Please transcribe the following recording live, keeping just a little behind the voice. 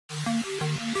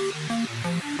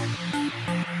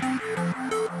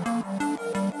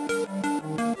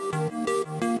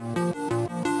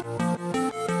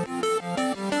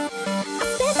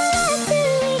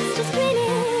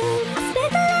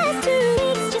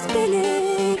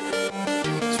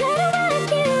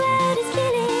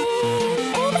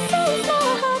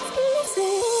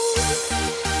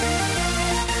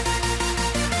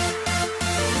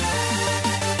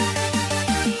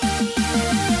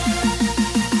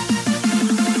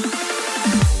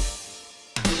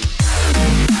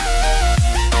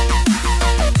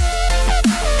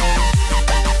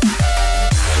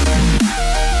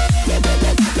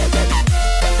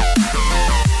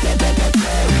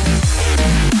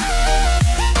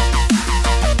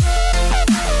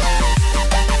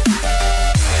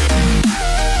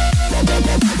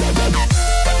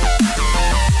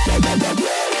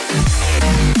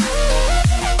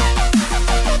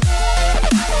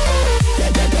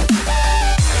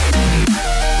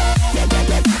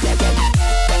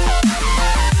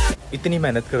इतनी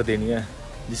मेहनत कर देनी है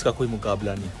जिसका कोई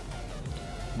मुकाबला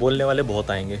नहीं। बोलने वाले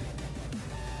बहुत आएंगे,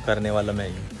 करने वाला मैं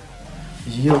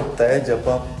ही। ये होता है जब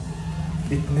आप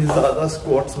इतने ज़्यादा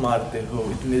स्क्वाट्स मारते हो,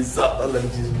 इतने ज़्यादा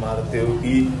लंजेस मारते हो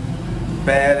कि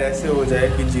पैर ऐसे हो जाए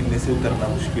कि जीने से उतरना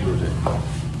मुश्किल हो जाए।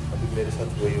 अभी मेरे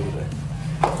साथ वही हो रहा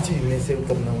है, जीने से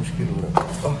उतरना मुश्किल हो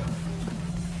रहा है।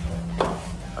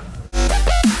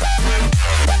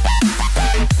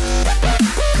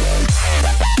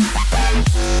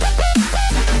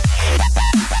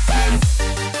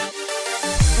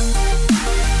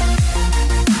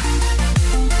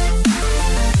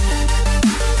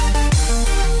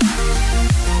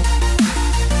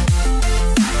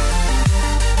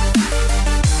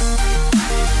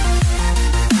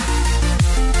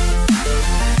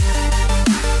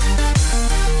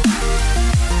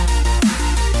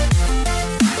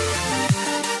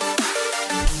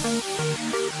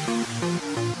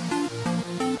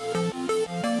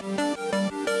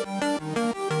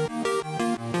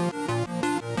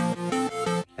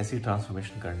 ऐसी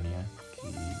ट्रांसफॉर्मेशन करनी है कि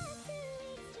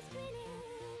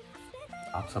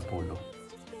आप सब बोलो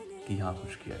कि हाँ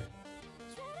कुछ किया है,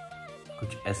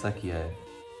 कुछ ऐसा किया है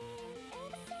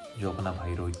जो अपना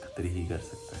भाई रोहित खत्री ही कर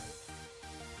सकता है।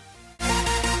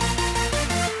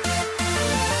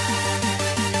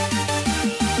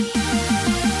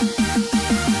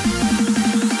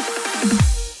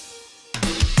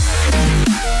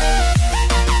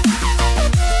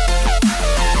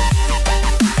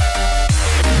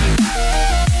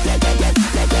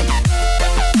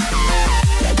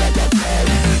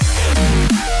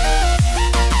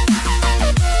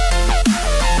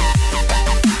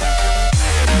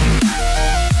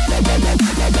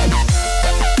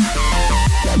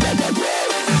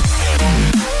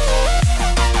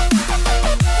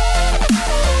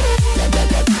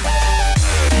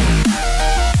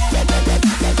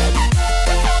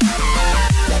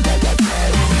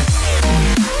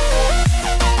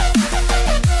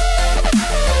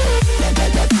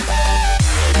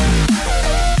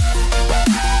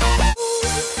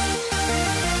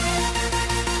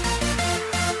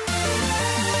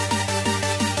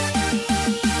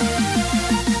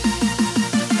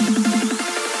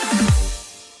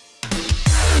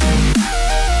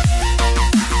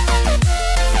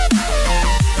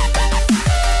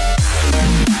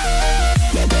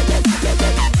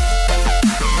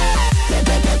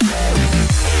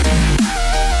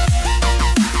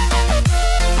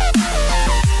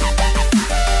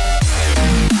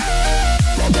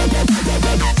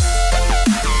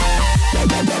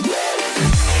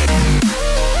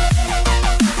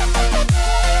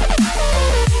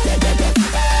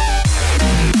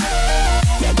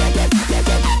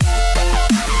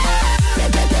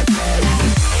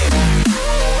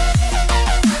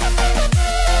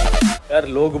 यार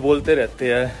लोग बोलते रहते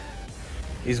हैं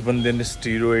इस बंदे ने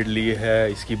स्टीरॉयड लिए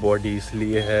है, इसकी बॉडी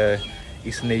इसलिए है,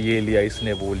 इसने ये लिया,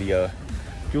 इसने वो लिया,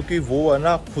 क्योंकि वो है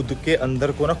ना खुद के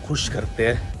अंदर को ना खुश करते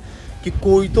हैं कि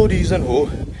कोई तो रीज़न हो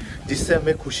जिससे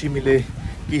हमें खुशी मिले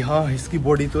कि हाँ इसकी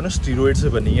बॉडी तो ना स्टीरॉयड से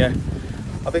बनी है।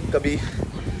 अबे कभी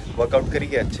वर्कआउट करी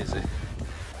है अच्छे से,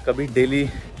 कभी डेली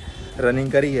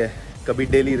रनिंग करी है, कभी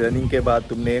डेली रनिंग के बाद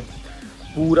तुमने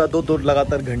पूरा दो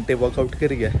लगातार घंटे वर्कआउट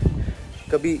करी है,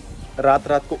 कभी रात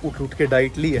को उठ के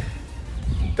डाइट ली है,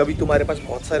 कभी तुम्हारे पास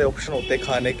बहुत सारे ऑप्शन होते हैं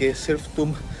खाने के, सिर्फ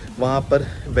तुम वहाँ पर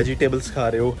वेजिटेबल्स खा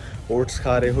रहे हो, ओट्स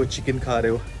खा रहे हो, चिकन खा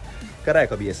रहे हो। करा है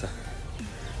कभी ऐसा?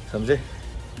 समझे?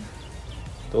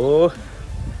 तो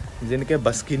जिनके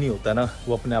बस की नहीं होता ना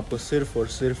वो अपने आप को सिर्फ और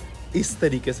सिर्फ इस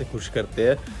तरीके से खुश करते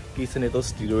हैं कि इसने तो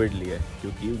स्टीरॉयड लिया है,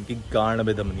 क्योंकि उनकी गांड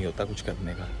में दम नहीं होता कुछ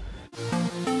करने का।